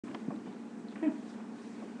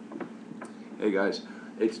Hey guys,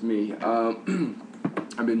 it's me. I've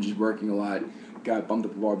been just working a lot. Got bumped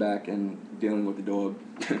up the bar back and dealing with the dog,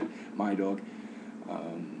 my dog.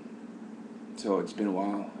 So it's been a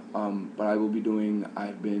while. But I will be doing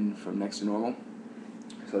I've Been from Next to Normal.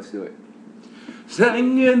 So let's do it.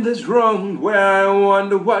 Standing in this room where I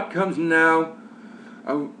wonder what comes now.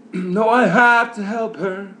 I know I have to help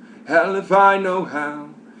her, hell if I know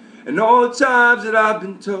how. And all the times that I've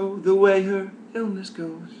been told the way her illness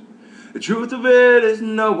goes, the truth of it is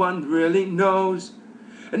no one really knows.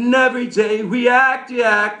 And every day we act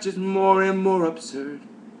just more and more absurd.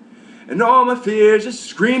 And all my fears just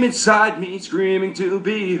scream inside me, screaming to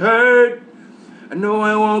be heard. I know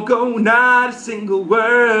I won't go, not a single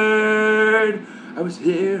word. I was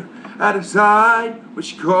here at her side when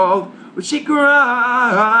she called, when she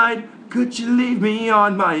cried. Could you leave me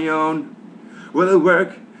on my own? Will it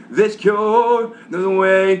work, this cure? There's a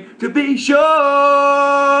way to be sure.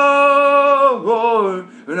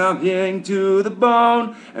 When I'm hitting to the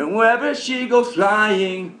bone, and wherever she goes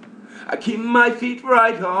flying, I keep my feet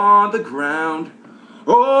right on the ground.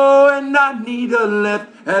 Oh, and I need a lift,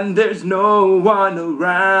 and there's no one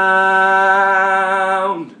around.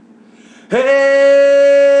 Hey,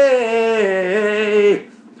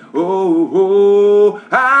 oh,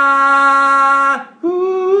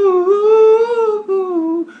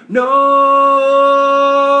 no.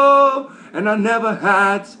 And I never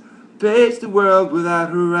had to face the world without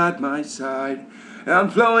her at my side. And I'm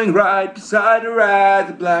flowing right beside her as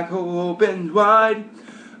the black hole opens wide.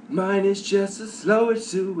 Mine is just a slower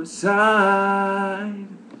suicide.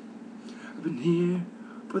 I've been here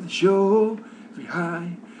for the show, every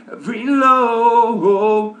high, every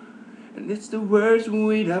low, and it's the worst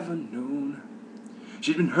we'd ever known.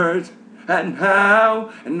 She's been hurt and how,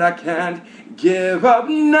 and I can't give up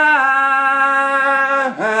now.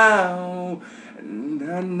 And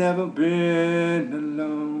I've never been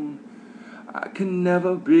alone. I can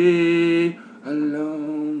never be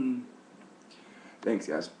alone. Thanks,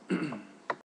 guys.